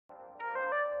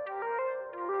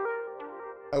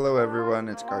Hello everyone,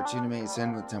 it's Cartoon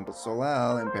Mason with Temple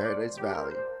Solel in Paradise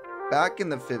Valley. Back in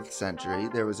the 5th century,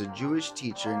 there was a Jewish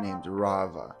teacher named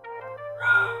Rava.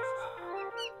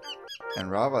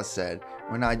 And Rava said,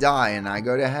 when I die and I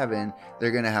go to heaven,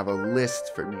 they're going to have a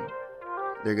list for me.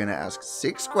 They're going to ask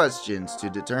 6 questions to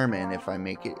determine if I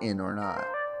make it in or not.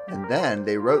 And then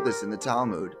they wrote this in the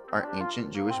Talmud, our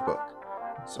ancient Jewish book.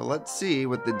 So let's see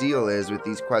what the deal is with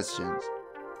these questions.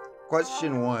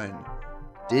 Question 1.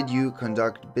 Did you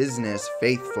conduct business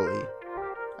faithfully?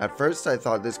 At first I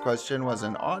thought this question was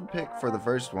an odd pick for the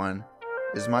first one.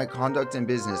 Is my conduct in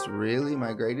business really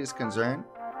my greatest concern?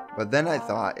 But then I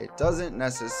thought it doesn't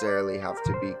necessarily have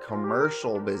to be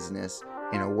commercial business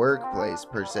in a workplace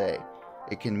per se.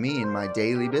 It can mean my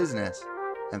daily business.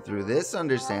 And through this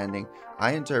understanding,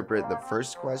 I interpret the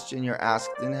first question you're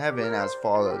asked in heaven as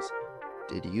follows.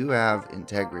 Did you have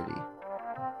integrity?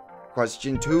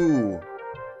 Question 2.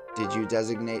 Did you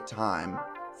designate time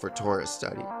for Torah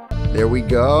study? There we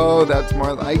go. That's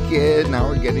more like it. Now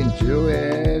we're getting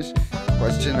Jewish.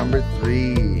 Question number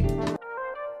 3.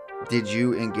 Did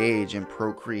you engage in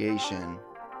procreation?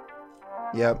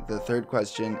 Yep, the third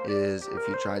question is if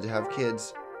you tried to have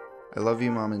kids. I love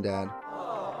you, Mom and Dad.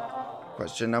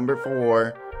 Question number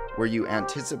 4. Were you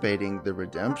anticipating the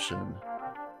redemption?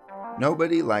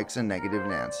 Nobody likes a negative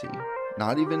Nancy,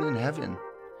 not even in heaven.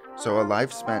 So a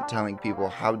life spent telling people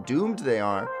how doomed they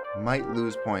are might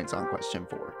lose points on question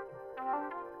 4.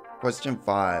 Question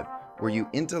 5. Were you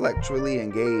intellectually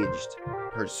engaged,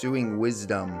 pursuing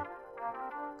wisdom?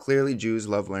 Clearly Jews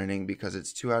love learning because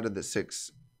it's 2 out of the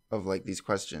 6 of these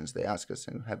questions they ask us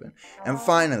in heaven. And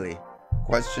finally,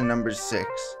 question number 6.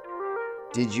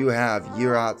 Did you have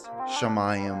yirat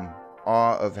shamayim,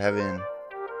 awe of heaven?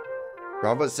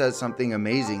 Rava says something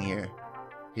amazing here.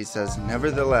 He says,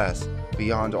 nevertheless,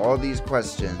 beyond all these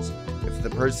questions, if the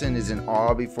person is in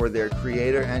awe before their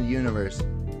creator and universe,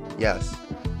 yes,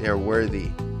 they are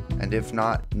worthy. And if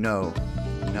not, no,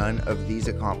 none of these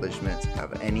accomplishments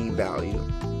have any value.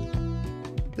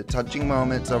 The touching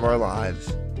moments of our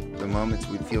lives, the moments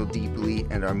we feel deeply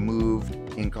and are moved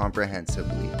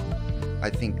incomprehensibly. I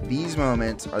think these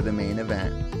moments are the main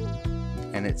event.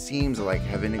 And it seems like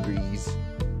heaven agrees.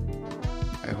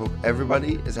 I hope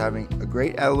everybody is having a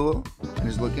great Elul and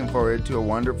is looking forward to a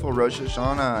wonderful Rosh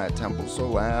Hashanah at Temple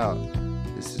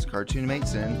Solel. This is Cartoon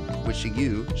Mason wishing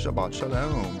you Shabbat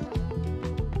Shalom.